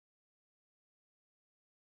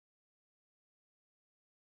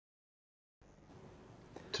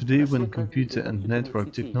Today, when computer and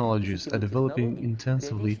network technologies are developing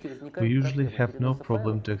intensively, we usually have no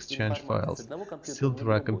problem to exchange files. Still, there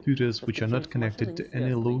are computers which are not connected to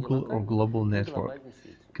any local or global network.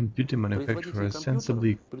 Computer manufacturers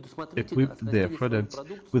sensibly equip their products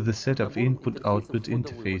with a set of input-output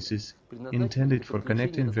interfaces intended for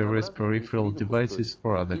connecting various peripheral devices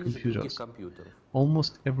or other computers.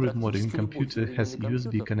 Almost every modern computer has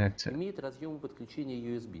USB connector.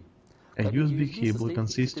 A USB cable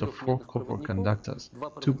consists of 4 copper conductors,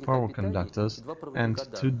 2 power conductors, and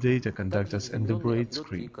 2 data conductors and a braid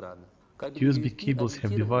screen. USB cables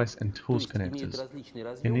have device and host connectors.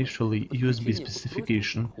 Initially, USB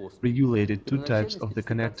specification regulated 2 types of the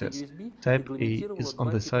connectors. Type A is on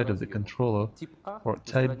the side of the controller, or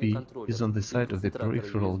Type B is on the side of the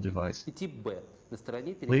peripheral device.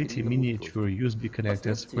 Later, miniature USB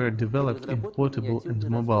connectors were developed in portable and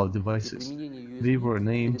mobile devices. They were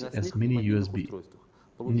named as mini-USB.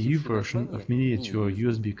 A new version of miniature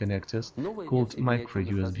USB connectors, called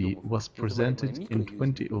micro-USB, was presented in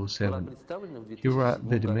 2007. Here are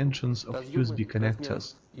the dimensions of USB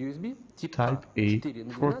connectors. Type A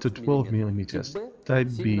 4 to 12 mm, Type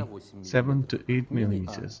B 7 to 8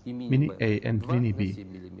 mm, Mini A and Mini B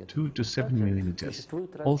 2 to 7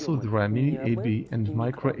 mm. Also, there are Mini AB and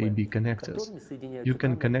Micro AB connectors. You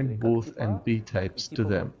can connect both and B types to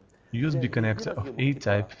them. USB connector of A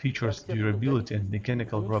type features durability and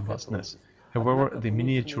mechanical robustness. However, the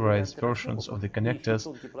miniaturized versions of the connectors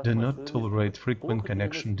do not tolerate frequent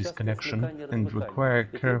connection disconnection and require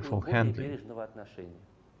careful handling.